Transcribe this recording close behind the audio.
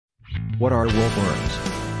What are wolfworms?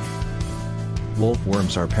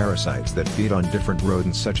 Wolfworms are parasites that feed on different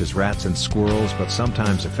rodents such as rats and squirrels, but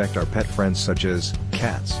sometimes affect our pet friends such as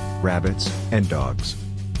cats, rabbits, and dogs.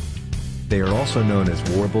 They are also known as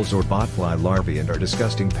warbles or botfly larvae and are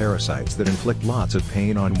disgusting parasites that inflict lots of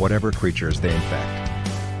pain on whatever creatures they infect.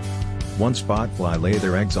 Once botfly lay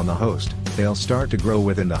their eggs on the host, they'll start to grow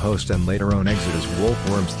within the host and later on exit as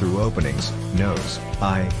wolfworms through openings, nose,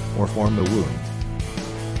 eye, or form the wound.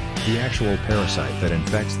 The actual parasite that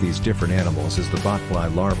infects these different animals is the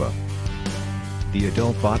botfly larva. The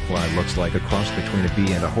adult botfly looks like a cross between a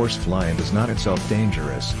bee and a horsefly and is not itself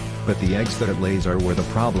dangerous, but the eggs that it lays are where the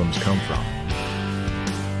problems come from.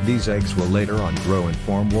 These eggs will later on grow and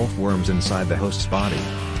form wolfworms inside the host's body.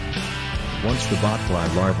 Once the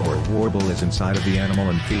botfly larva or warble is inside of the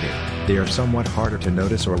animal and feeding, they are somewhat harder to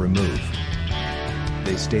notice or remove.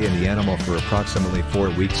 They stay in the animal for approximately 4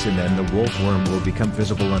 weeks and then the wolfworm will become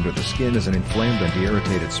visible under the skin as an inflamed and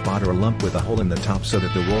irritated spot or lump with a hole in the top so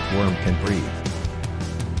that the wolfworm can breathe.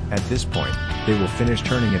 At this point, they will finish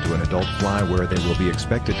turning into an adult fly where they will be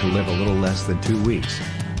expected to live a little less than 2 weeks.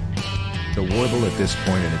 The warble at this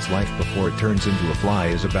point in its life before it turns into a fly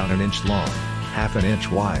is about 1 inch long, half an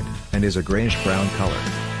inch wide, and is a grayish-brown color,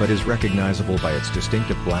 but is recognizable by its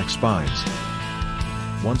distinctive black spines.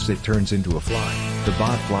 Once it turns into a fly, the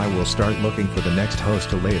botfly will start looking for the next host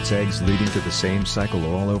to lay its eggs, leading to the same cycle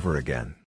all over again.